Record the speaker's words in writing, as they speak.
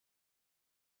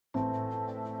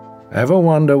Ever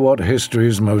wonder what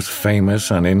history's most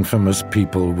famous and infamous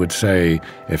people would say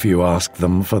if you asked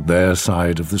them for their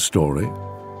side of the story?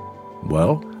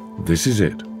 Well, this is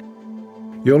it.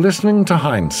 You're listening to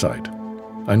Hindsight,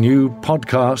 a new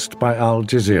podcast by Al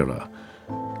Jazeera.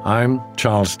 I'm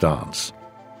Charles Dance.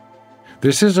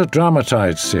 This is a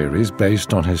dramatized series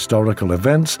based on historical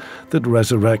events that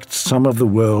resurrects some of the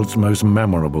world's most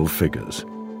memorable figures.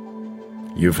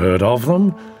 You've heard of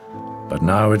them, but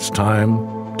now it's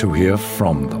time to hear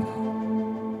from them.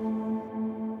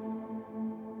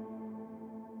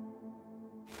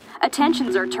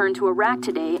 Attentions are turned to Iraq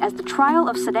today as the trial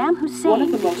of Saddam Hussein. One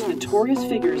of the most notorious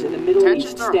figures in the Middle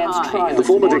East stands trial. The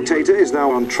former dictator is now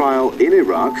on trial in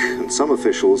Iraq, and some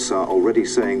officials are already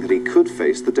saying that he could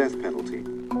face the death penalty.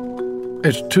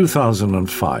 It's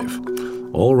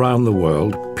 2005. All around the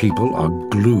world, people are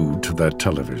glued to their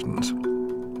televisions.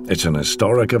 It's an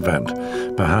historic event,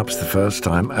 perhaps the first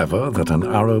time ever that an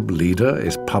Arab leader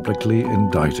is publicly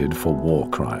indicted for war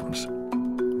crimes.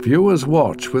 Viewers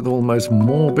watch with almost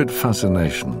morbid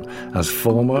fascination as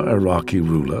former Iraqi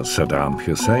ruler Saddam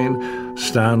Hussein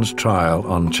stands trial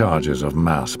on charges of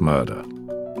mass murder.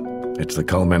 It's the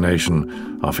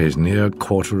culmination of his near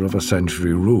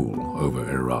quarter-of-a-century rule over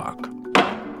Iraq.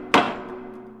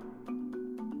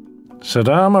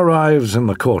 Saddam arrives in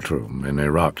the courtroom in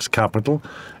Iraq's capital,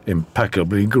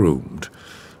 impeccably groomed,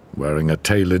 wearing a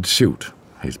tailored suit,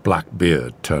 his black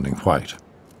beard turning white.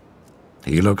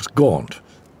 He looks gaunt,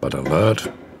 but alert,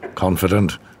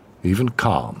 confident, even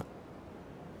calm.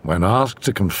 When asked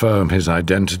to confirm his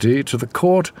identity to the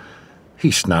court, he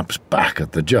snaps back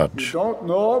at the judge. You don't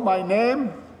know my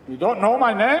name? You don't know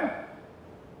my name?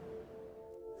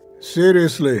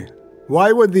 Seriously,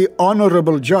 why would the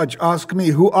honorable judge ask me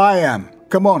who I am?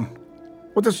 Come on,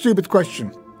 what a stupid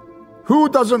question. Who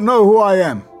doesn't know who I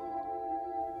am?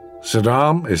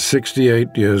 Saddam is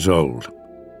 68 years old.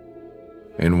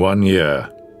 In 1 year,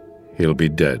 he'll be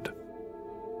dead.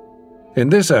 In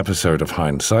this episode of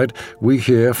Hindsight, we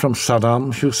hear from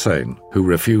Saddam Hussein, who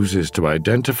refuses to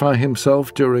identify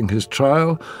himself during his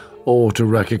trial or to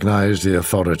recognize the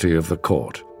authority of the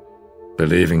court,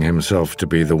 believing himself to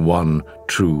be the one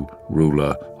true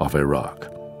ruler of Iraq.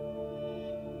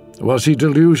 Was he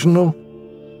delusional,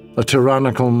 a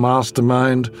tyrannical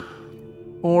mastermind,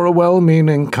 or a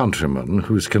well-meaning countryman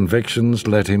whose convictions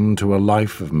led him to a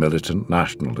life of militant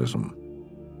nationalism?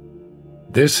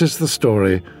 This is the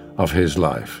story of his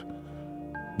life,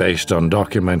 based on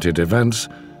documented events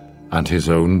and his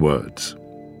own words.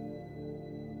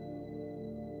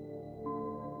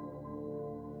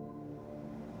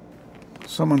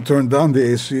 Someone turned down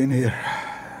the AC in here.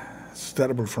 It's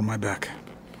terrible for my back.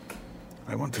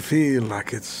 I want to feel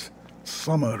like it's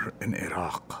summer in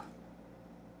Iraq.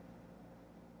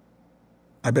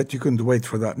 I bet you couldn't wait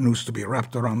for that noose to be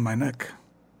wrapped around my neck.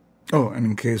 Oh, and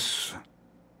in case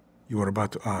you were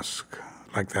about to ask,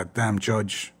 like that damn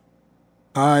judge,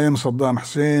 I am Saddam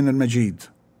Hussein al-Majid,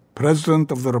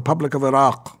 President of the Republic of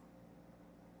Iraq.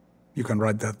 You can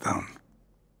write that down.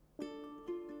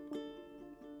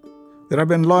 There have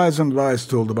been lies and lies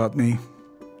told about me.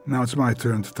 Now it's my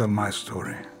turn to tell my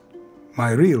story.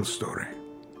 My real story.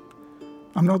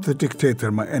 I'm not the dictator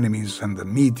my enemies and the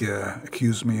media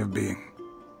accuse me of being.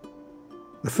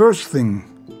 The first thing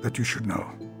that you should know,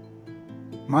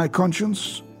 my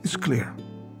conscience is clear.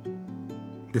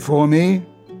 Before me,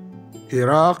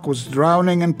 Iraq was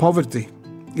drowning in poverty,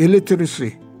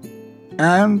 illiteracy,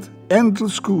 and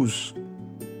endless coups.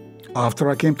 After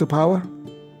I came to power,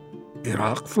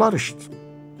 Iraq flourished.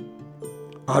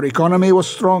 Our economy was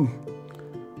strong.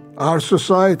 Our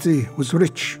society was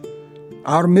rich.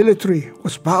 Our military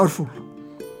was powerful.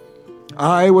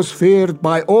 I was feared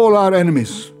by all our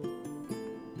enemies.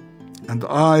 And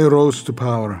I rose to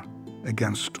power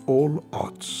against all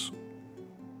odds.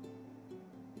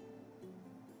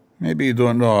 Maybe you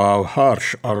don't know how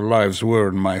harsh our lives were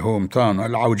in my hometown,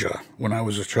 Al-Auja, when I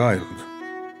was a child.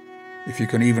 If you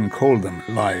can even call them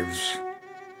lives.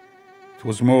 It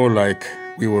was more like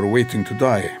we were waiting to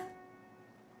die.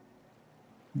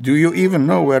 Do you even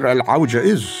know where Al-Auja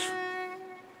is?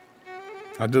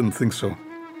 I didn't think so.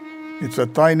 It's a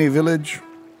tiny village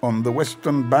on the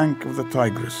western bank of the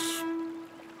Tigris,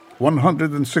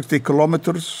 160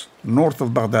 kilometers north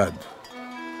of Baghdad.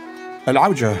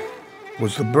 Al-Auja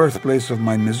was the birthplace of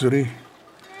my misery,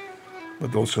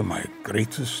 but also my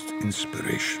greatest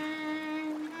inspiration.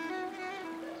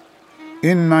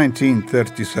 In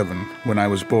 1937, when I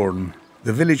was born,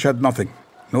 the village had nothing.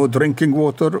 No drinking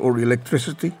water or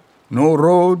electricity, no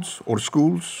roads or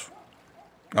schools.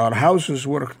 Our houses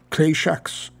were clay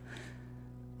shacks.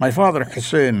 My father,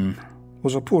 Hussein,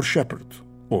 was a poor shepherd,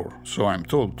 or so I'm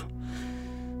told.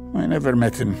 I never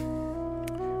met him.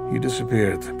 He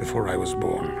disappeared before I was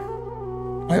born.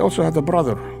 I also had a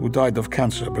brother who died of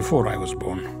cancer before I was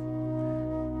born.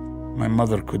 My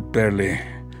mother could barely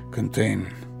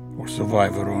contain or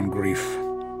survive her own grief.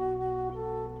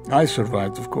 I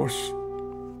survived, of course,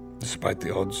 despite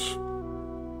the odds.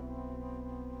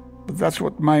 But that's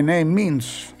what my name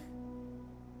means.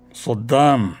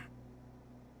 Saddam,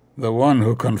 the one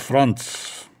who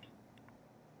confronts.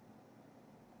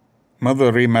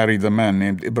 Mother remarried a man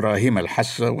named Ibrahim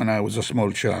al-Hassa when I was a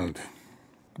small child.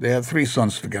 They had 3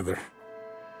 sons together.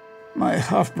 My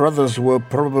half-brothers were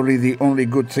probably the only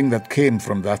good thing that came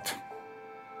from that.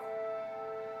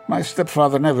 My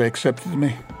stepfather never accepted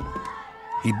me.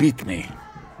 He beat me,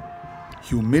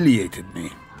 humiliated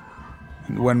me.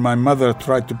 And when my mother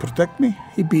tried to protect me,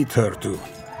 he beat her too.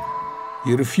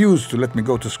 He refused to let me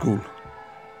go to school.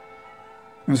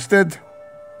 Instead,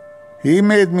 he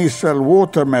made me sell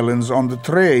watermelons on the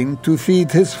train to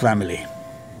feed his family.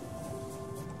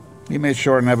 He made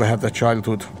sure I never had a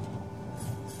childhood.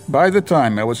 By the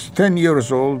time I was 10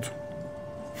 years old,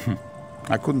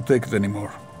 I couldn't take it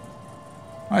anymore.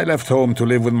 I left home to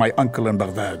live with my uncle in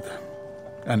Baghdad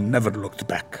and never looked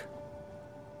back.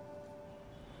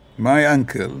 My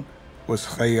uncle was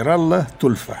Khairallah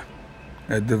Tulfa,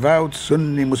 a devout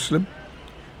Sunni Muslim,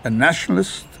 a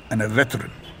nationalist and a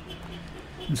veteran.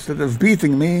 Instead of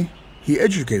beating me, he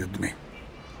educated me.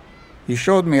 He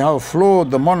showed me how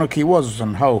flawed the monarchy was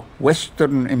and how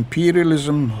Western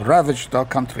imperialism ravaged our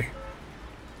country.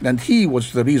 And he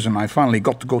was the reason I finally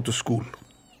got to go to school.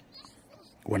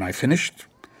 When I finished,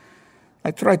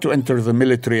 I tried to enter the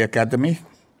military academy,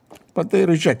 but they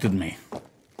rejected me.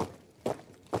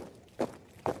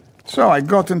 So I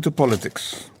got into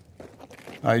politics.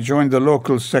 I joined the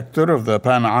local sector of the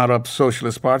Pan-Arab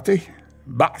Socialist Party,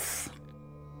 Ba'ath.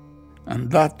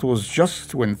 And that was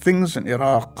just when things in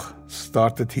Iraq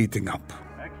started heating up.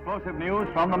 Explosive news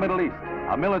from the Middle East.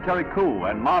 A military coup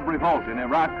and mob revolt in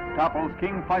Iraq topples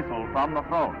King Faisal from the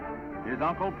throne. His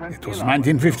uncle Prince It was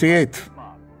 1958.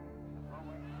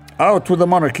 Out with the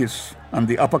monarchies and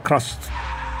the upper crust.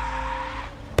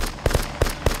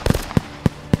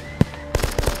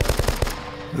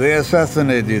 They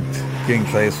assassinated King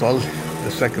Faisal,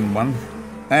 the second one,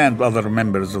 and other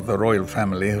members of the royal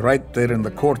family right there in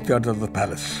the courtyard of the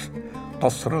palace,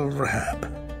 Qasr al-Rahab.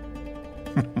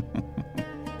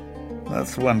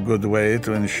 That's one good way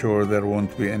to ensure there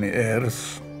won't be any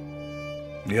heirs.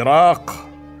 Iraq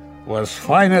was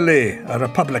finally a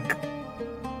republic.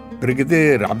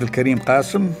 Brigadier Abdul Karim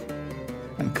Qasim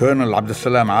and Colonel Abdul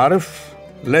Salam Arif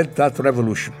led that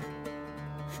revolution.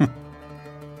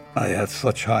 I had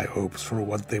such high hopes for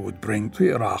what they would bring to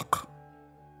Iraq.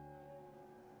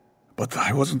 But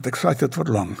I wasn't excited for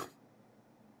long.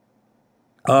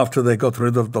 After they got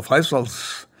rid of the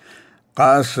Faisals,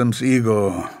 Qasim's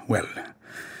ego, well,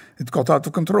 it got out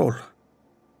of control.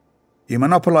 He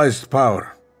monopolized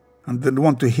power and didn't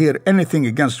want to hear anything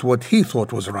against what he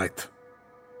thought was right.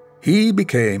 He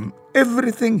became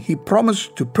everything he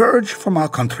promised to purge from our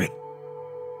country.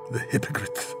 The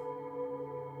hypocrite.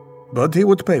 But he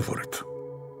would pay for it.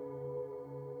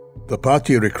 The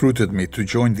party recruited me to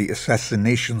join the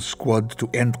assassination squad to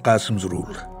end Qasim's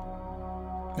rule.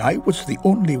 I was the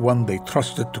only one they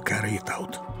trusted to carry it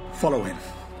out. Follow him.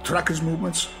 Track his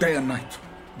movements day and night.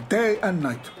 Day and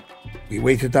night. We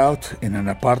waited out in an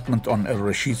apartment on El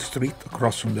Rashid Street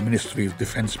across from the Ministry of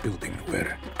Defense building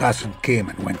where Qasim came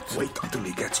and went. Wait until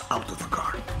he gets out of the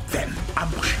car. Then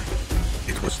ambush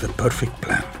him. It was the perfect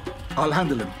plan. I'll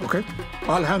handle him, okay?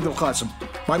 I'll handle Qasim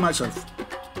by myself.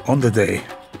 On the day,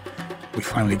 we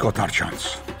finally got our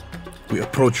chance. We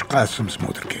approached Qasim's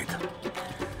motorcade.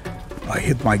 I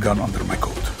hid my gun under my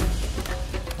coat.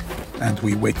 And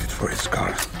we waited for his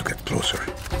car to get closer.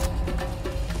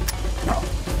 No.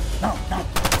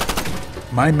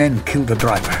 My men killed the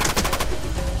driver.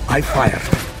 I fired.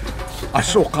 I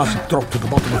saw Qasim drop to the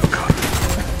bottom of the car.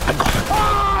 I got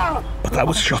him. But I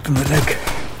was shot in the leg.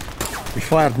 We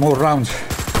fired more rounds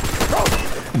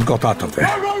and got out of there.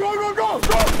 Go!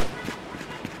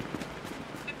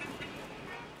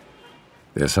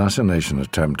 The assassination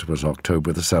attempt was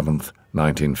October the 7th,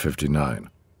 1959.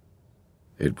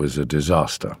 It was a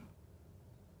disaster.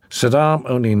 Saddam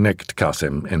only nicked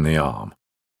Qasim in the arm.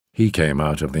 He came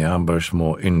out of the ambush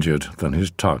more injured than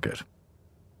his target.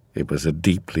 It was a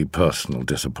deeply personal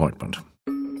disappointment.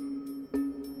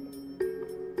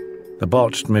 The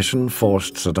botched mission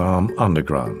forced Saddam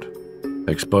underground.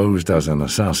 Exposed as an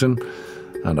assassin,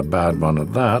 and a bad one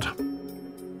at that,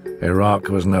 Iraq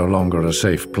was no longer a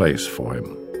safe place for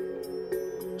him.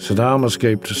 Saddam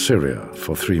escaped to Syria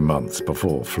for 3 months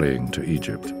before fleeing to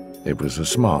Egypt. It was a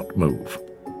smart move.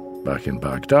 Back in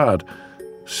Baghdad,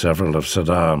 several of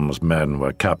Saddam's men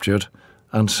were captured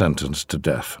and sentenced to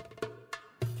death.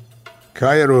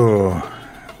 Cairo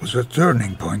was a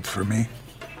turning point for me.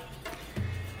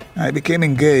 I became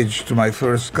engaged to my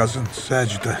first cousin,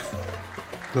 Sajda,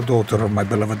 the daughter of my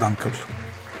beloved uncle.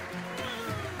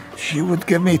 She would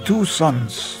give me 2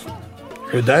 sons,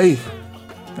 Huday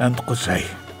and Qusay,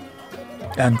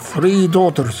 and 3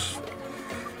 daughters,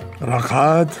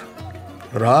 Raghad,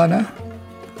 Rana,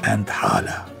 and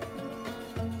Hala.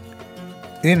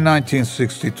 In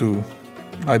 1962,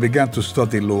 I began to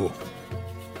study law.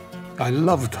 I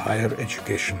loved higher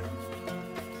education.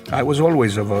 I was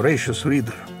always a voracious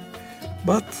reader,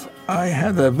 but I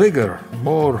had a bigger,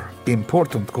 more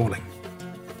important calling.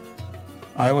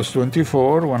 I was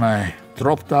 24 when I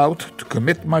dropped out to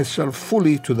commit myself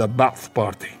fully to the Ba'ath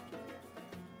Party.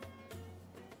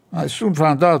 I soon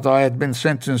found out I had been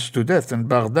sentenced to death in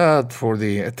Baghdad for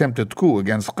the attempted coup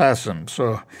against Qasim,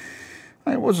 so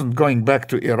I wasn't going back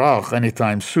to Iraq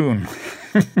anytime soon.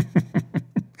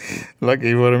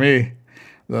 Lucky for me,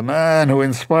 the man who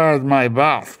inspired my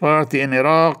Ba'ath Party in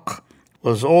Iraq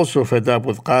was also fed up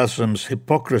with Qasim's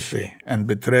hypocrisy and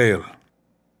betrayal.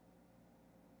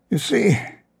 You see,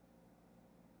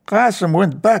 Qasim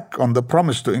went back on the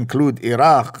promise to include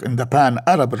Iraq in the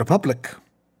Pan-Arab Republic.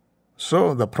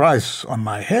 So the price on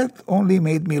my head only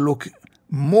made me look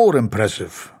more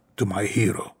impressive to my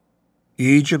hero,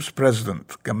 Egypt's president,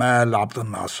 Gamal Abdel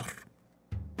Nasser.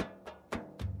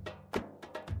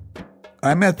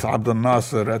 I met Abdel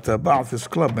Nasser at a Ba'athist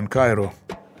club in Cairo.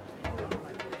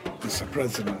 Mr.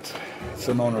 President, it's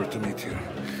an honor to meet you.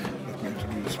 Let me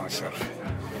introduce myself.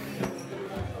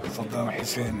 Saddam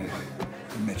Hussein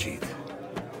al-Majid.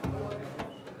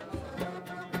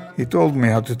 He told me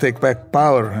how to take back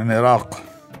power in Iraq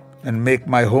and make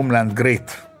my homeland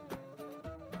great.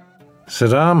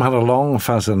 Saddam had a long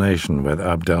fascination with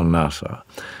Abdel Nasser,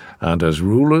 and as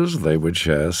rulers they would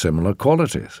share similar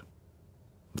qualities.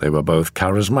 They were both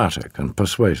charismatic and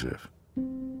persuasive.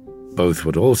 Both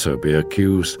would also be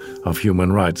accused of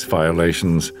human rights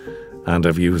violations and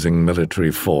of using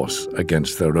military force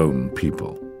against their own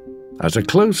people. As a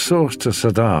close source to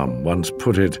Saddam once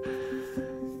put it,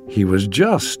 he was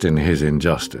just in his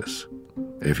injustice.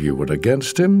 If you were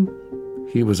against him,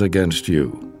 he was against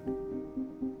you.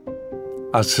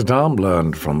 As Saddam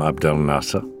learned from Abdel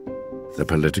Nasser, the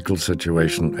political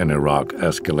situation in Iraq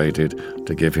escalated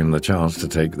to give him the chance to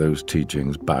take those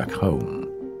teachings back home.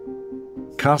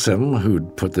 Qasim,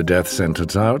 who'd put the death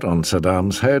sentence out on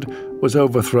Saddam's head, was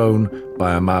overthrown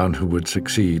by a man who would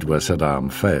succeed where Saddam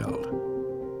failed,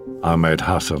 Ahmed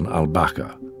Hassan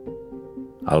al-Bakr.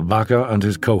 Al-Bakr and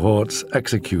his cohorts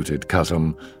executed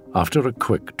Qasim after a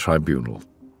quick tribunal.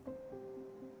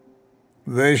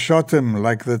 They shot him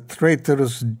like the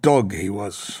traitorous dog he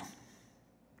was.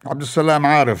 Abdus Salam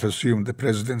Arif assumed the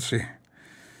presidency.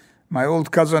 My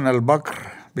old cousin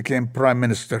Al-Bakr became prime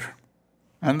minister.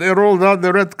 And they rolled out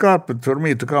the red carpet for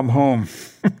me to come home.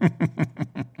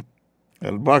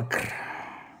 Al-Bakr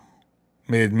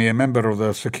made me a member of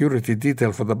the security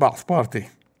detail for the Ba'ath Party.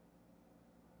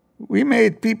 We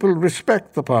made people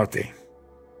respect the party.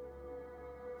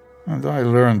 And I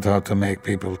learned how to make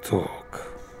people talk.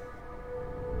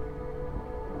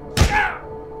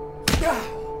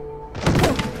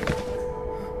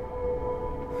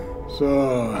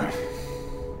 So,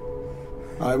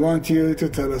 I want you to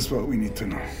tell us what we need to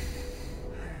know.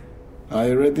 Are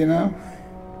you ready now?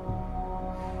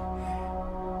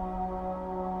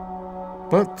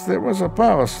 But there was a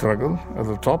power struggle at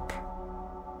the top.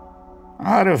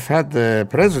 Arif had the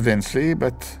presidency,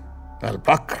 but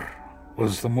Al-Bakr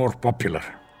was the more popular.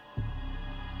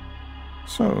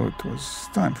 So it was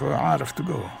time for Arif to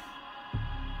go.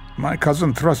 My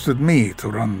cousin trusted me to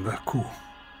run the coup,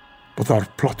 but our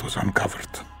plot was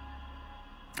uncovered.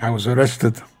 I was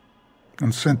arrested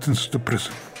and sentenced to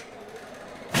prison.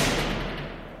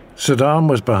 Saddam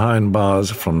was behind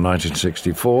bars from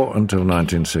 1964 until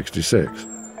 1966,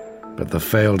 but the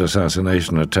failed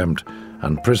assassination attempt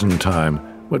and prison time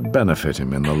would benefit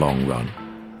him in the long run.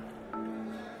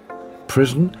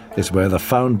 Prison is where the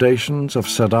foundations of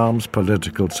Saddam's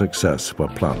political success were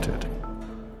planted.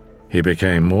 He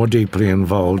became more deeply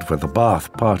involved with the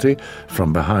Ba'ath Party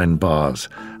from behind bars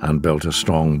and built a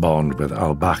strong bond with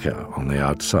al-Bakr on the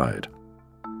outside.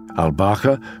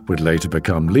 Al-Bakr would later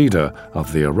become leader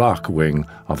of the Iraq wing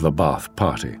of the Ba'ath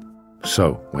Party.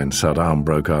 So, when Saddam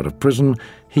broke out of prison,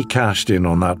 he cashed in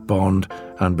on that bond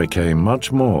and became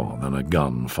much more than a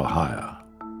gun for hire.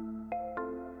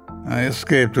 I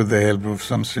escaped with the help of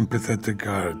some sympathetic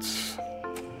guards.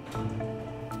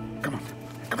 Come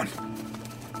on.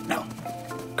 Now.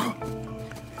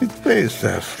 They used to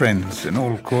have friends in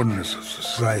all corners of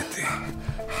society.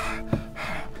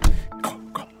 Go.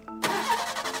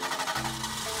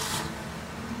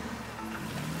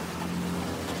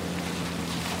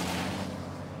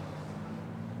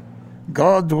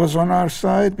 God was on our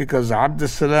side because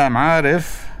Abdussalam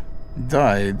Arif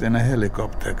died in a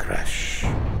helicopter crash.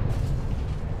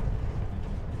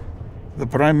 The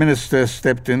Prime Minister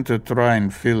stepped in to try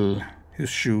and fill his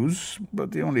shoes,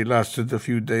 but he only lasted a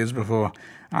few days before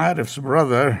Arif's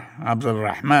brother, Abdul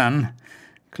Rahman,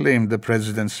 claimed the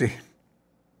presidency.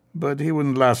 But he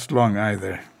wouldn't last long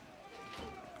either.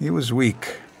 He was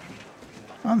weak.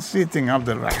 Unseating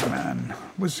Abdul Rahman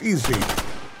was easy.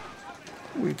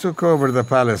 We took over the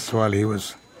palace while he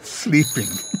was sleeping.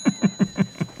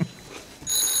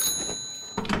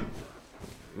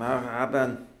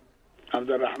 Marhaban.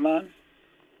 Abdul Rahman,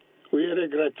 we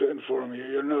regret to inform you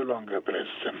you're no longer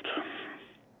president.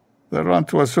 The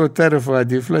runt was so terrified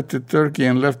he fled to Turkey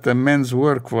and left the men's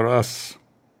work for us.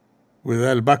 With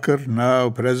al-Bakr now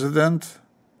president,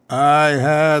 I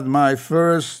had my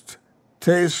first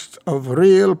taste of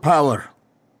real power.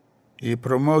 He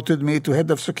promoted me to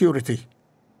head of security.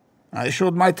 I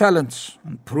showed my talents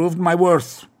and proved my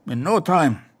worth in no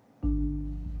time.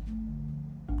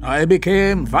 I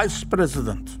became vice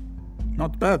president.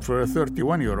 Not bad for a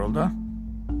 31-year-old, huh?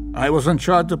 I was in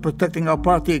charge of protecting our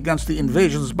party against the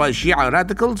invasions by Shia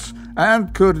radicals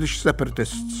and Kurdish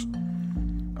separatists.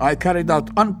 I carried out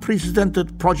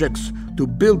unprecedented projects to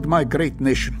build my great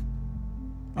nation.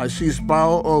 I seized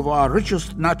power over our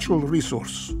richest natural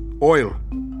resource, oil.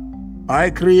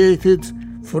 I created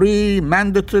free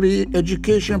mandatory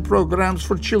education programs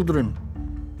for children.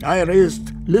 I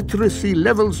raised literacy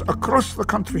levels across the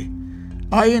country.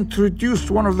 I introduced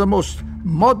one of the most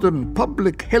modern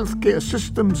public healthcare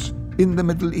systems in the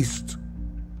Middle East.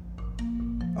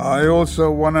 I also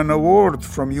won an award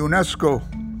from UNESCO.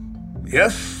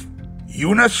 Yes,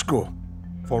 UNESCO,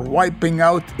 for wiping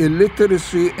out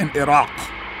illiteracy in Iraq.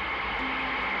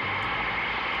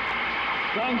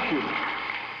 Thank you.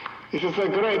 It is a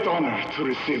great honor to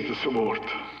receive this award.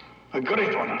 A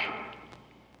great honor.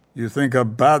 You think a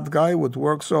bad guy would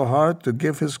work so hard to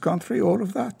give his country all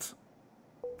of that?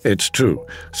 It's true,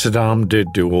 Saddam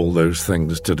did do all those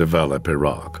things to develop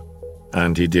Iraq,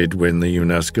 and he did win the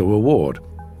UNESCO award.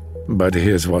 But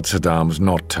here's what Saddam's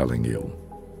not telling you.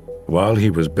 While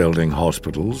he was building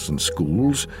hospitals and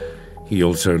schools, he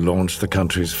also launched the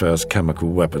country's first chemical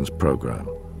weapons program.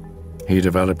 He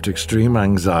developed extreme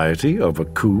anxiety over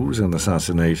coups and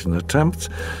assassination attempts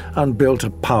and built a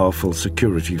powerful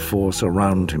security force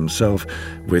around himself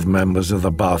with members of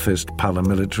the Ba'athist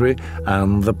paramilitary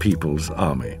and the People's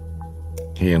Army.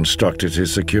 He instructed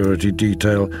his security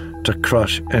detail to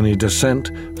crush any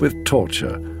dissent with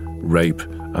torture, rape,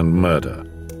 and murder.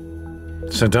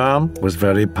 Saddam was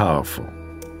very powerful,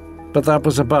 but that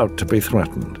was about to be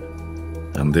threatened.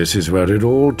 And this is where it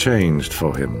all changed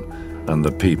for him and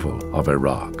the people of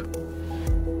Iraq.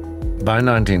 By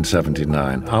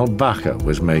 1979, al-Bakr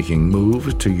was making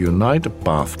moves to unite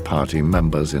Ba'ath Party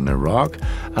members in Iraq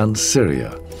and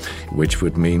Syria, which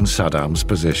would mean Saddam's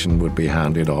position would be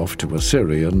handed off to a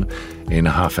Syrian in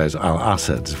Hafez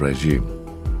al-Assad's regime.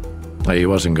 He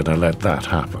wasn't going to let that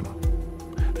happen.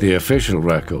 The official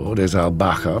record is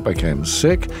al-Bakr became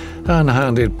sick and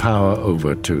handed power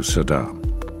over to Saddam.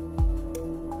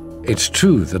 It's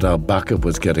true that al-Bakr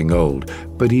was getting old,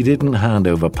 but he didn't hand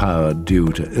over power due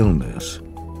to illness.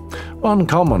 One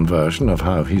common version of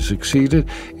how he succeeded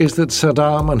is that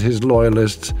Saddam and his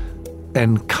loyalists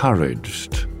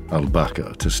encouraged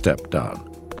al-Bakr to step down.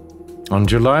 On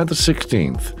July the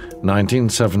 16th,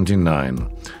 1979,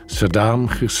 Saddam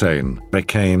Hussein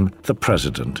became the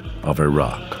president of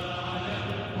Iraq.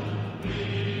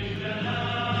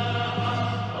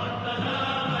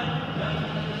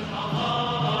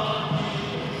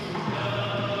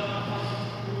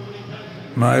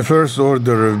 My first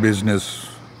order of business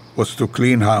was to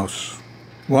clean house.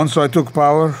 Once I took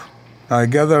power, I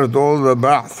gathered all the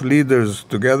Ba'ath leaders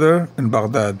together in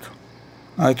Baghdad.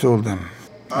 I told them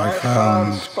I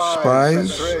found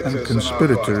spies and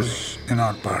conspirators in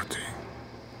our party.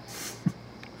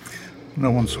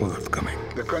 No one saw that coming.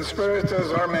 The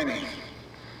conspirators are many,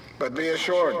 but be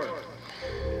assured,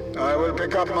 I will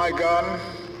pick up my gun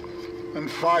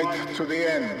and fight to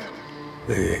the end.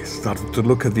 They started to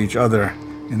look at each other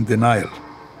in denial.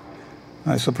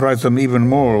 I surprised them even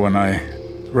more when I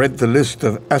read the list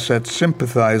of Assad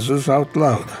sympathizers out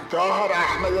loud. Tahir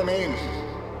Ahmed Amin,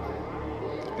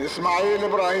 Ismail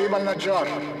Ibrahim al-Najjar,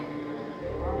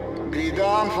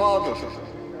 Bidan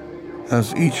Fadl.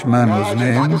 As each man was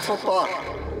named,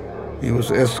 he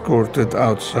was escorted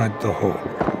outside the hall.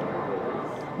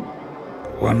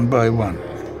 One by one,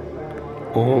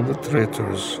 all the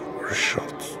traitors were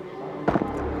shot.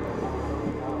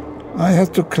 I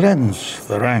had to cleanse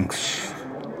the ranks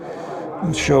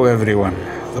and show everyone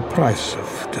the price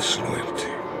of disloyalty.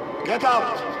 Get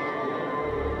out!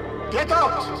 Get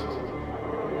out!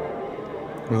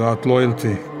 Without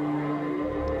loyalty,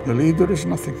 the leader is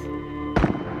nothing.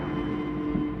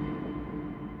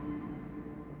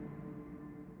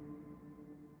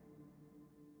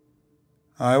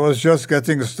 I was just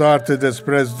getting started as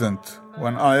president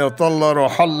when Ayatollah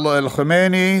Ruhollah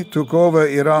al-Khomeini took over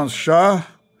Iran's Shah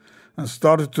and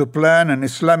started to plan an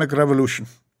Islamic revolution.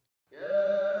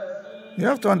 You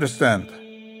have to understand,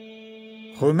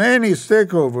 Khomeini's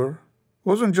takeover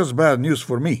wasn't just bad news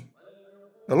for me.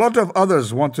 A lot of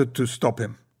others wanted to stop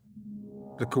him.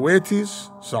 The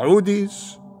Kuwaitis,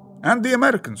 Saudis, and the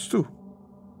Americans too.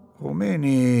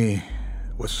 Khomeini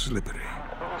was slippery.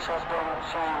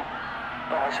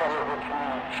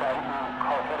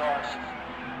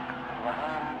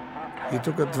 He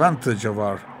took advantage of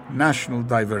our national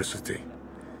diversity.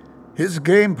 His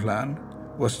game plan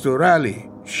was to rally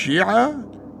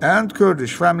Shia and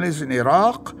Kurdish families in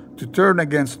Iraq to turn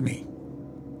against me.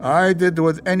 I did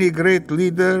what any great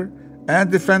leader and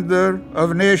defender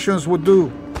of nations would do.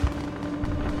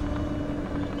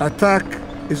 Attack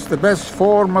is the best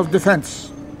form of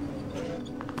defense.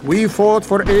 We fought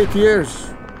for 8 years.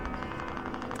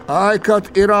 I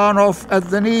cut Iran off at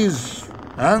the knees,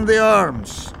 and the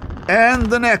arms, and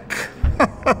the neck.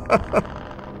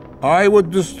 I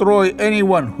would destroy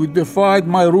anyone who defied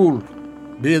my rule,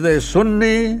 be they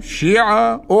Sunni,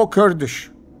 Shia, or Kurdish.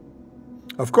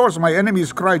 Of course, my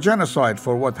enemies cry genocide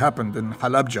for what happened in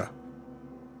Halabja.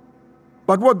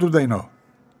 But what do they know?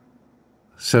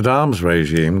 Saddam's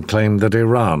regime claimed that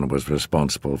Iran was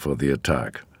responsible for the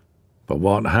attack. But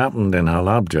what happened in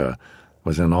Halabja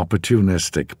was an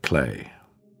opportunistic play.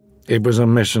 It was a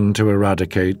mission to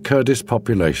eradicate Kurdish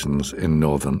populations in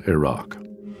northern Iraq.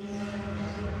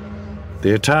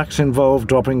 The attacks involved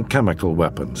dropping chemical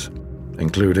weapons,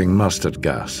 including mustard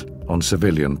gas, on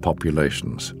civilian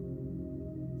populations.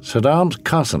 Saddam's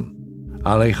cousin,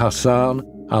 Ali Hassan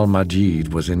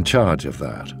al-Majid, was in charge of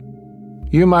that.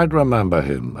 You might remember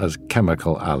him as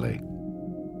Chemical Ali.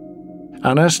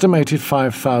 An estimated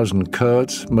 5,000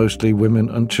 Kurds, mostly women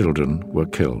and children, were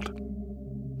killed.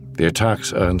 The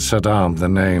attacks earned Saddam the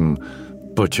name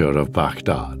Butcher of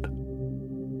Baghdad.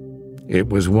 It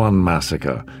was one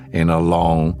massacre in a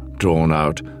long,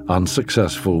 drawn-out,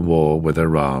 unsuccessful war with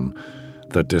Iran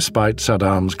that, despite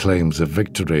Saddam's claims of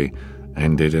victory,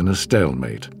 ended in a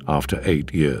stalemate after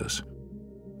 8 years.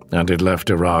 And it left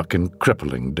Iraq in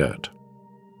crippling debt.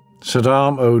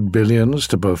 Saddam owed billions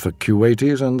to both the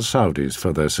Kuwaitis and Saudis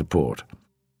for their support.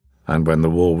 And when the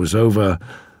war was over,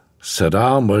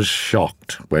 Saddam was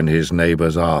shocked when his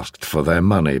neighbors asked for their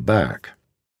money back.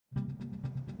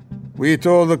 We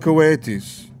told the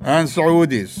Kuwaitis and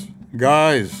Saudis,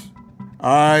 guys,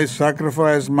 I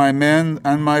sacrificed my men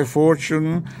and my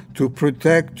fortune to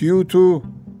protect you too.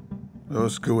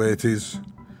 Those Kuwaitis,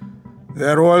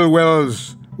 their oil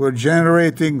wells were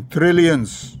generating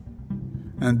trillions.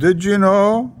 And did you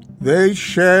know they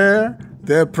share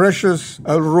their precious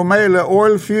Al Rumaila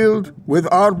oil field with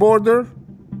our border?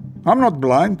 I'm not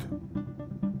blind.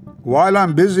 While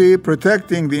I'm busy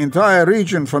protecting the entire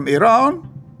region from Iran,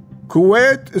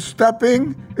 Kuwait is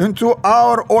stepping into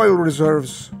our oil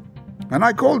reserves. And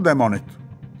I called them on it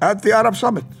at the Arab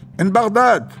Summit in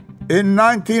Baghdad in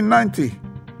 1990.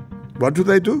 What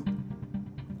do?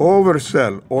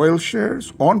 Oversell oil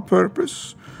shares on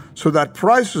purpose so that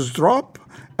prices drop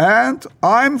and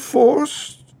I'm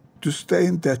forced to stay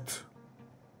in debt.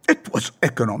 It was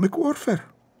economic warfare.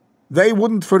 They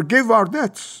wouldn't forgive our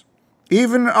debts,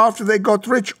 even after they got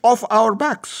rich off our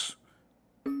backs.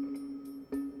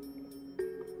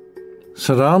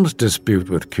 Saddam's dispute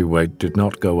with Kuwait did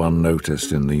not go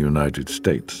unnoticed in the United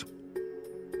States.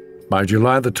 By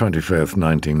July the 25th,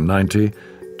 1990,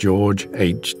 George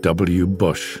H.W.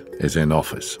 Bush is in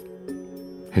office.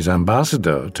 His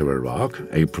ambassador to Iraq,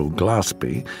 April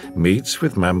Glaspie, meets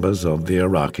with members of the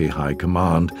Iraqi High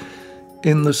Command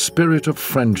in the spirit of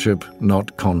friendship,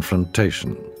 not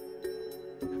confrontation.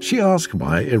 She asked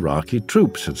why Iraqi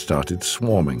troops had started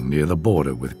swarming near the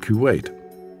border with Kuwait.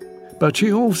 But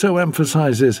she also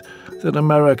emphasizes that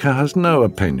America has no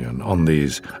opinion on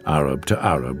these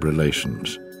Arab-to-Arab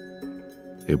relations.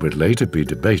 It would later be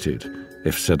debated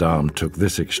if Saddam took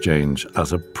this exchange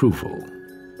as approval.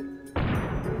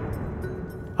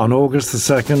 On August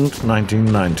 2nd,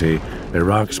 1990,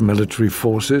 Iraq's military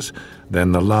forces,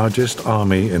 then the largest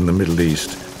army in the Middle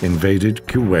East, invaded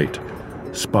Kuwait,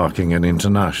 sparking an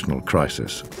international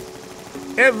crisis.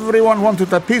 Everyone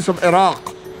wanted a piece of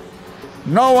Iraq.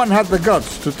 No one had the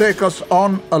guts to take us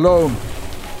on alone.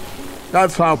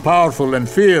 That's how powerful and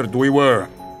feared we were.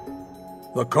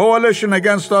 The coalition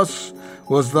against us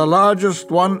was the largest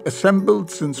one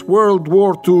assembled since World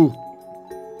War II.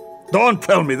 Don't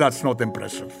tell me that's not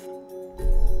impressive.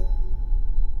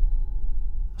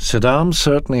 Saddam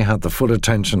certainly had the full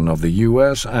attention of the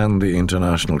US and the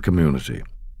international community.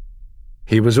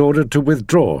 He was ordered to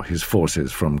withdraw his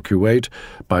forces from Kuwait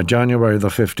by January the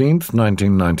 15th,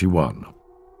 1991.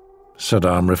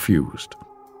 Saddam refused.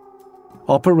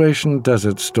 Operation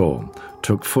Desert Storm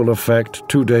took full effect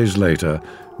 2 days later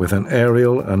with an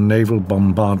aerial and naval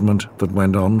bombardment that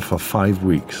went on for 5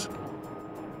 weeks.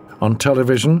 On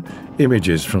television,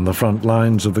 images from the front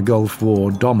lines of the Gulf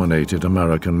War dominated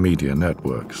American media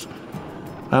networks.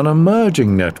 An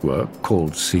emerging network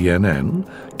called CNN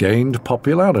gained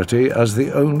popularity as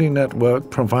the only network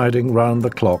providing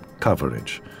round-the-clock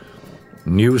coverage.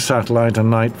 New satellite and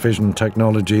night vision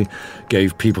technology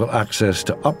gave people access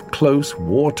to up-close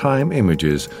wartime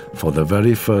images for the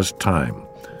very first time.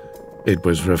 It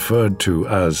was referred to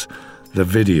as the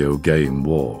video game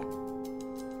war.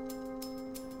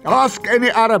 Ask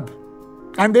any Arab,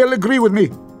 and they'll agree with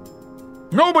me.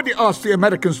 Nobody asked the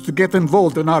Americans to get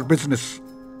involved in our business.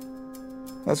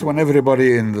 That's when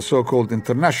everybody in the so-called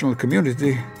international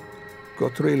community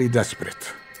got really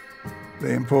desperate.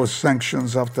 They imposed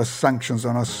sanctions after sanctions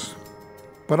on us.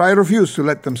 But I refused to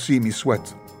let them see me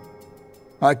sweat.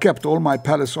 I kept all my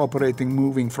palace operating,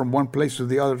 moving from one place to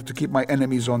the other to keep my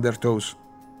enemies on their toes.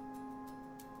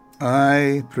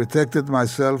 I protected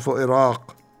myself for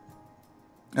Iraq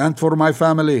and for my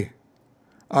family.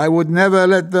 I would never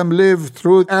let them live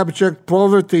through abject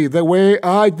poverty the way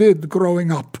I did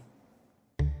growing up.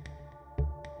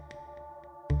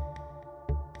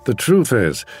 The truth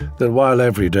is that while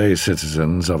everyday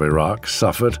citizens of Iraq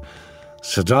suffered,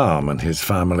 Saddam and his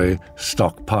family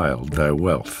stockpiled their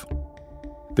wealth.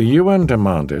 The UN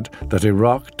demanded that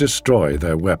Iraq destroy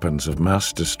their weapons of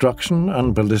mass destruction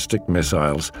and ballistic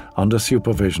missiles under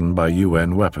supervision by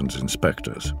UN weapons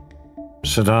inspectors.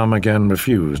 Saddam again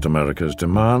refused America's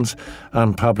demands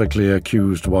and publicly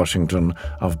accused Washington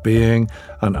of being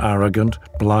an arrogant,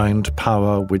 blind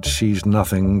power which sees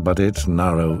nothing but its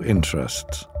narrow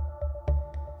interests.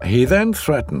 He then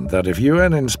threatened that if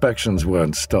UN inspections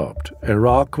weren't stopped,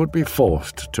 Iraq would be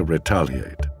forced to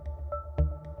retaliate.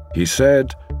 He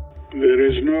said, "There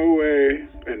is no way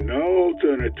and no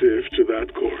alternative to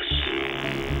that course."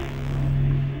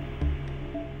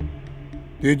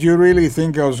 Did you really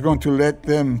think I was going to let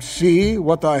them see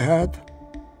what I had?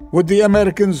 Would the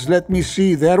Americans let me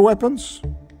see their weapons?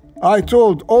 I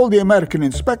told all the American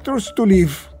inspectors to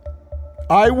leave.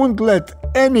 I wouldn't let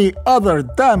any other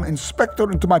damn inspector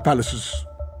into my palaces.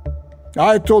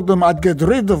 I told them I'd get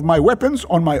rid of my weapons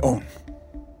on my own.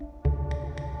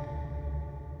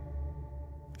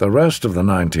 The rest of the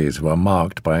 90s were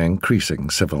marked by increasing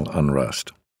civil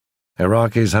unrest.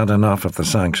 Iraqis had enough of the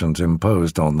sanctions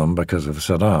imposed on them because of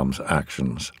Saddam's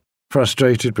actions.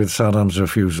 Frustrated with Saddam's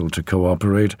refusal to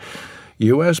cooperate,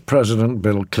 US President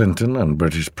Bill Clinton and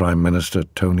British Prime Minister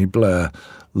Tony Blair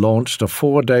launched a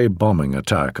 4-day bombing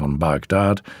attack on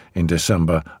Baghdad in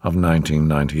December of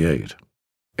 1998.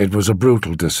 It was a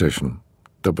brutal decision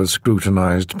that was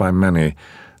scrutinized by many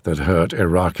that hurt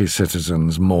Iraqi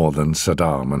citizens more than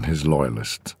Saddam and his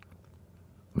loyalists.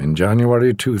 In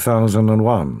January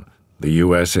 2001, the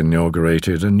U.S.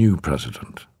 inaugurated a new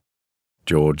president,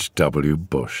 George W.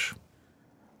 Bush.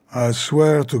 I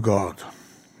swear to God,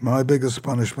 my biggest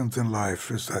punishment in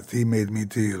life is that he made me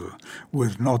deal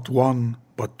with not one,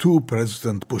 but 2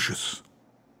 President Bushes.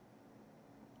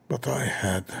 But I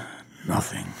had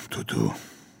nothing to do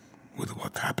with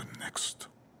what happened next.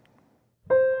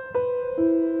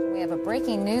 We have a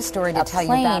breaking news story to tell you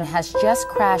about. A plane has just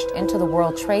crashed into the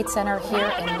World Trade Center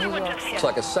here in New York City. It's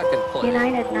like a second plane.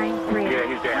 United 9-3.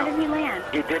 Yeah, he's down. How did he land?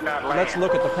 He did not land. Let's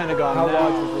look at the Pentagon. How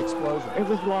large was the explosion? It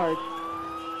was large.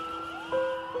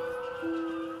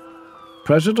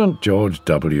 President George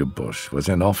W. Bush was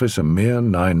in office a mere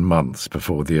 9 months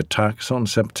before the attacks on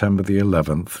September the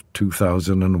 11th,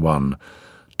 2001,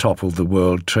 toppled the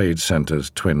World Trade Center's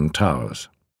Twin Towers.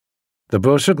 The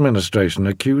Bush administration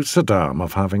accused Saddam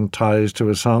of having ties to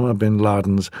Osama bin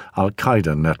Laden's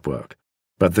al-Qaeda network,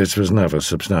 but this was never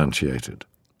substantiated.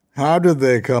 How did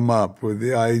they come up with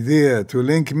the idea to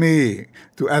link me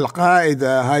to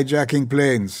al-Qaeda hijacking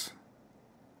planes?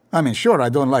 I mean, sure, I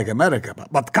don't like America,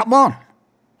 but come on!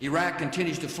 Iraq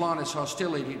continues to flaunt its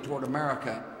hostility toward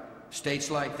America. States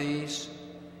like these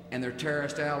and their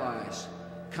terrorist allies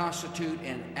constitute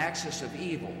an axis of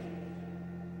evil.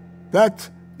 That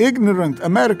ignorant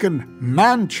American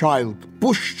man-child,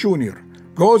 Bush Jr.,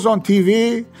 goes on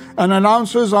TV and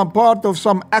announces I'm part of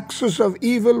some axis of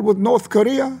evil with North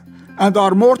Korea and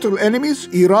our mortal enemies,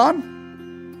 Iran,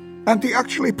 and he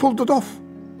actually pulled it off.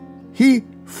 He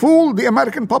fooled the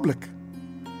American public.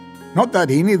 Not that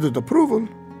he needed approval.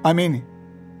 I mean,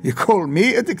 you call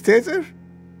me a dictator?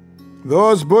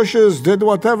 Those Bushes did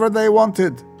whatever they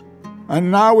wanted.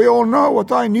 And now we all know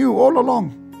what I knew all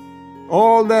along.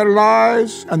 All their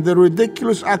lies and the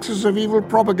ridiculous axis of evil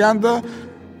propaganda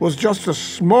was just a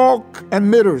smoke and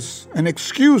mirrors, an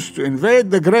excuse to invade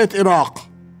the great Iraq,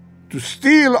 to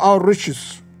steal our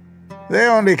riches. They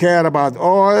only care about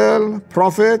oil,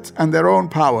 profit, and their own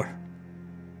power.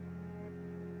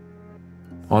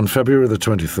 On February the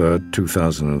 23rd,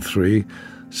 2003,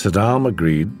 Saddam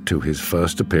agreed to his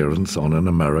first appearance on an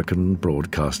American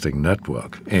broadcasting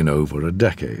network in over a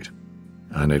decade,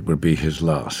 and it would be his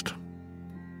last.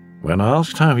 When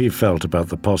asked how he felt about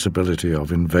the possibility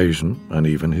of invasion and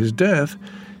even his death,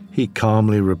 he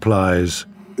calmly replies,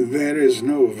 "There is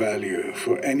no value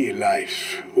for any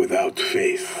life without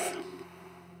faith."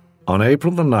 On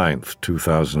April the 9th,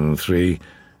 2003,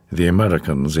 the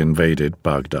Americans invaded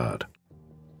Baghdad.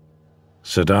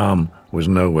 Saddam was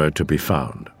nowhere to be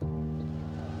found.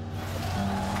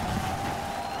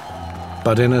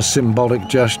 But in a symbolic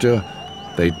gesture,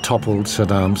 they toppled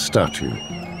Saddam's statue,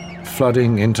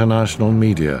 flooding international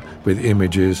media with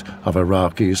images of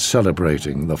Iraqis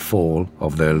celebrating the fall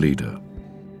of their leader.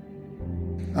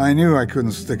 I knew I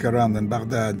couldn't stick around in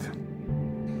Baghdad.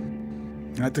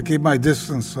 I had to keep my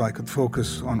distance so I could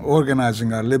focus on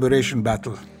organizing our liberation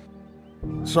battle.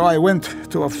 So I went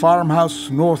to a farmhouse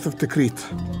north of Tikrit.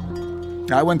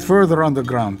 I went further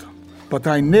underground, but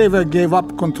I never gave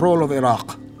up control of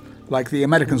Iraq, like the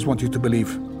Americans want you to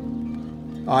believe.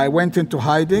 I went into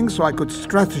hiding so I could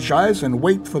strategize and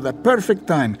wait for the perfect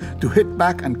time to hit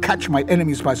back and catch my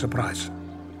enemies by surprise.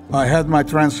 I had my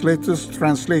translators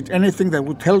translate anything that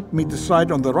would help me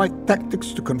decide on the right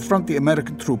tactics to confront the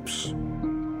American troops.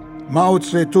 Mao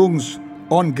Zedong's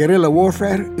On Guerrilla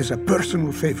Warfare is a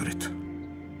personal favorite.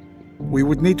 We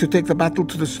would need to take the battle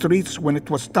to the streets when it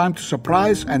was time to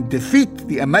surprise and defeat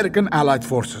the American Allied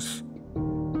forces.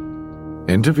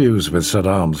 Interviews with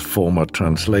Saddam's former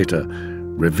translator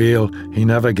reveal he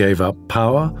never gave up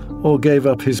power or gave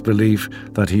up his belief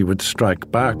that he would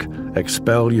strike back,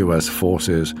 expel US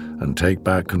forces, and take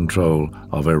back control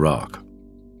of Iraq.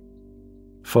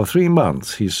 For 3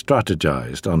 months, he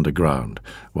strategized underground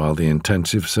while the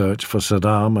intensive search for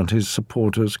Saddam and his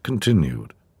supporters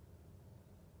continued.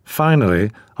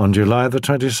 Finally, on July the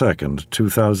 22nd,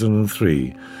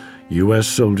 2003, US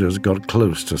soldiers got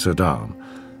close to Saddam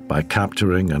by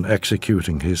capturing and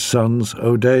executing his sons,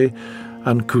 O'Day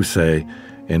and Qusay,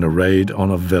 in a raid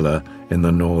on a villa in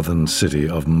the northern city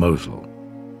of Mosul.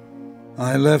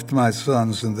 I left my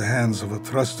sons in the hands of a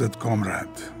trusted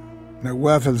comrade,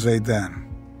 Nawaf al-Zaydan,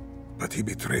 but he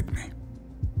betrayed me.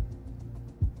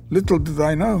 Little did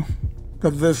I know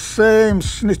that the same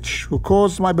snitch who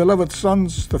caused my beloved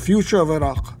sons, the future of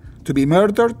Iraq, to be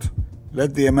murdered,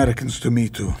 led the Americans to me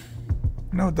too.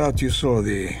 No doubt you saw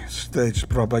the staged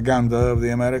propaganda of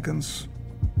the Americans.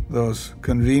 Those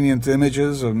convenient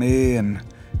images of me in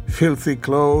filthy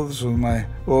clothes with my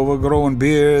overgrown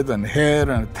beard and hair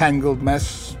in a tangled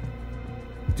mess.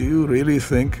 Do you really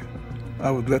think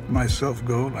I would let myself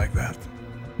go like that?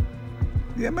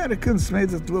 The Americans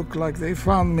made it look like they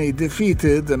found me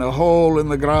defeated in a hole in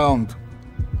the ground.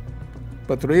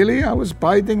 But really, I was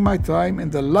biding my time in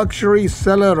the luxury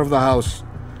cellar of the house,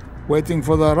 waiting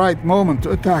for the right moment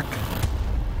to attack.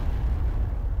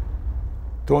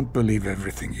 Don't believe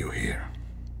everything you hear.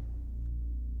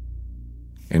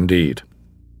 Indeed.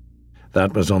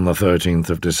 That was on the 13th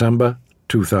of December,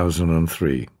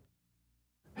 2003.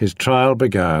 His trial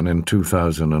began in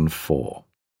 2004.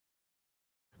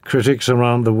 Critics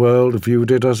around the world viewed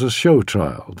it as a show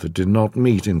trial that did not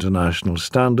meet international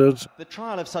standards. The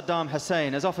trial of Saddam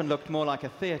Hussein has often looked more like a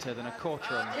theatre than a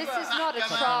courtroom. This is not a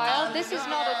trial. This is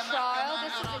not a trial.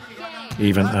 This is a game.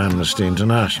 Even Amnesty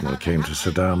International came to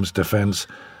Saddam's defense,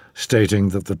 stating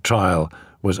that the trial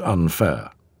was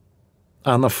unfair.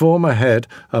 And the former head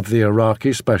of the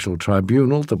Iraqi Special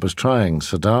Tribunal that was trying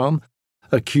Saddam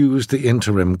accused the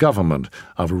interim government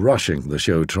of rushing the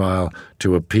show trial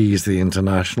to appease the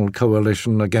international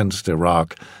coalition against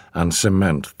Iraq and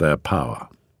cement their power.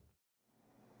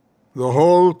 The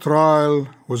whole trial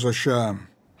was a sham.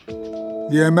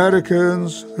 The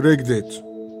Americans rigged it.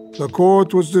 The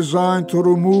court was designed to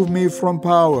remove me from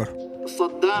power.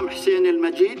 صدام حسين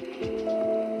المجيد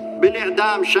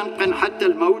بالإعدام شنقا حتى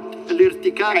الموت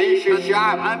لارتكاب عيش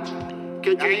الشعب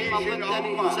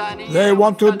They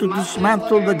wanted to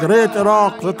dismantle the great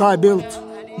Iraq that I built.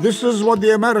 This is what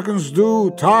the Americans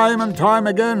do time and time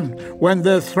again when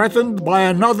they're threatened by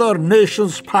another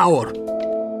nation's power.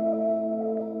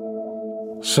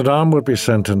 Saddam would be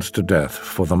sentenced to death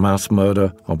for the mass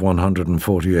murder of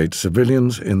 148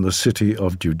 civilians in the city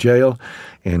of Dujail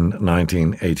in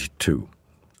 1982.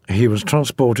 He was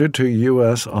transported to a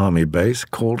U.S. Army base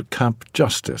called Camp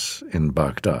Justice in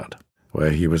Baghdad, where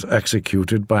he was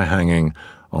executed by hanging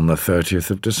on the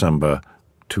 30th of December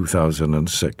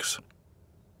 2006.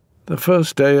 The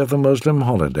first day of the Muslim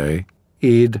holiday,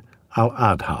 Eid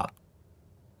al-Adha.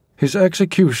 His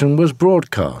execution was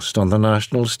broadcast on the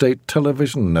national state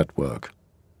television network,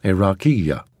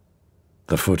 Iraqiyya.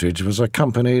 The footage was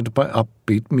accompanied by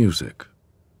upbeat music.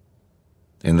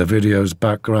 In the video's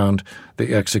background,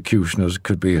 the executioners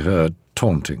could be heard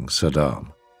taunting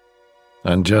Saddam.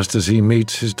 And just as he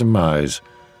meets his demise,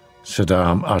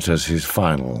 Saddam utters his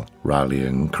final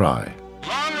rallying cry.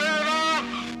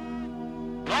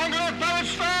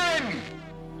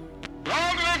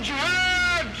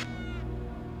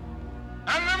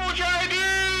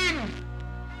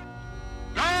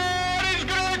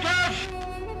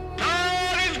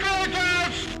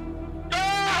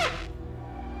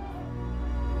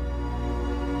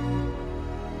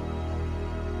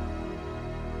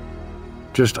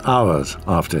 Just hours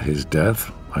after his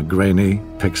death, a grainy,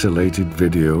 pixelated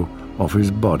video of his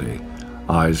body,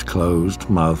 eyes closed,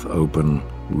 mouth open,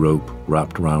 rope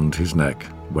wrapped round his neck,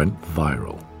 went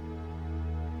viral.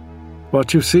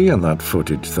 What you see in that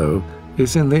footage, though,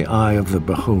 is in the eye of the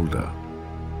beholder.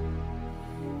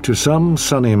 To some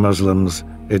Sunni Muslims,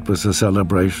 it was a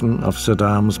celebration of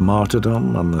Saddam's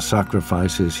martyrdom and the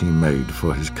sacrifices he made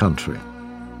for his country.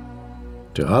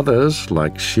 To others,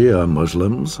 like Shia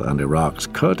Muslims and Iraq's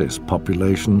Kurdish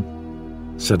population,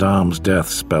 Saddam's death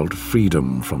spelled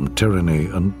freedom from tyranny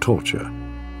and torture.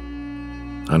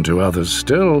 And to others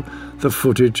still, the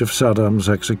footage of Saddam's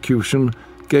execution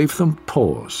gave them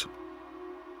pause.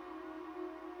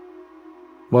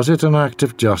 Was it an act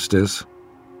of justice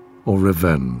or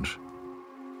revenge?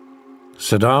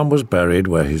 Saddam was buried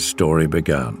where his story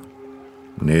began,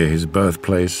 near his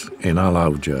birthplace in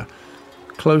Al-Auja,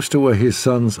 close to where his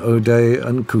sons Odeh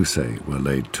and Qusay were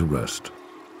laid to rest.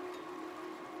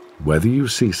 Whether you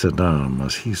see Saddam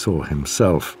as he saw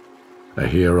himself, a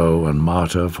hero and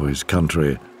martyr for his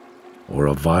country, or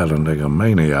a violent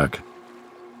egomaniac,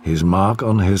 his mark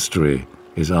on history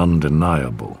is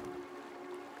undeniable.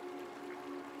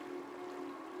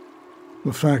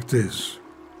 The fact is,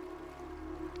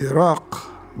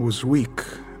 Iraq was weak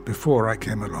before I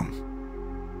came along.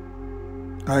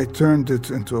 I turned it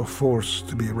into a force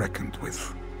to be reckoned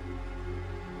with.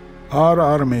 Our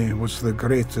army was the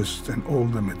greatest in all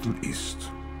the Middle East.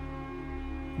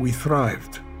 We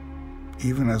thrived,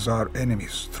 even as our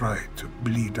enemies tried to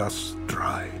bleed us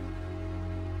dry.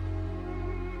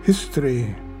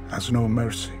 History has no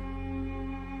mercy.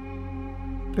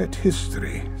 Let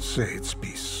history say its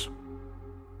piece.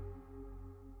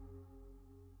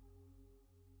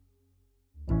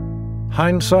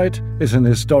 Hindsight is an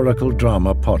historical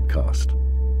drama podcast.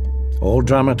 All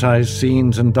dramatized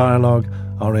scenes and dialogue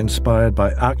are inspired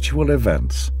by actual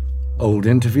events, old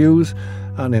interviews,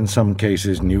 and in some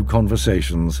cases new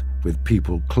conversations with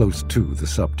people close to the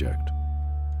subject.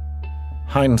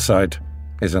 Hindsight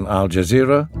is an Al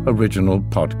Jazeera original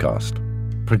podcast,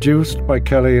 produced by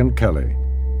Kelly and Kelly.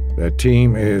 Their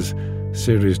team is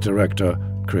series director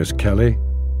Chris Kelly,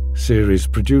 series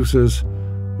producers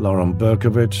Lauren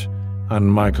Berkovich and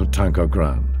Michael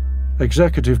Tanko-Grand.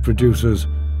 Executive producers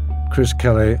Chris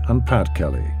Kelly and Pat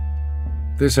Kelly.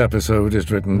 This episode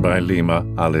is written by Lima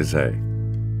Alizé.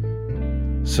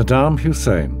 Saddam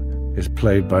Hussein is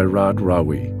played by Rad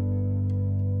Rawi.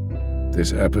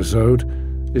 This episode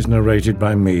is narrated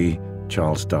by me,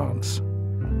 Charles Dance.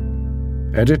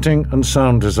 Editing and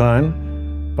sound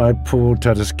design by Paul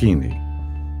Tedeschini.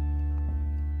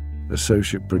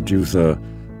 Associate producer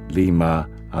Lima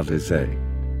Alizé.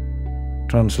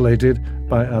 Translated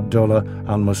by Abdullah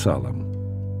Al-Musallam.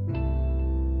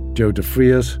 Joe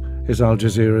DeFrias is Al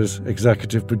Jazeera's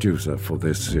executive producer for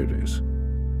this series.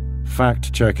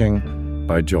 Fact-checking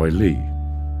by Joy Lee.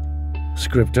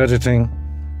 Script editing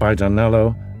by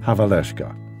Danilo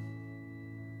Havaleshka.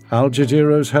 Al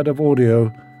Jazeera's head of audio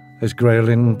is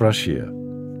Graelyn Brashear.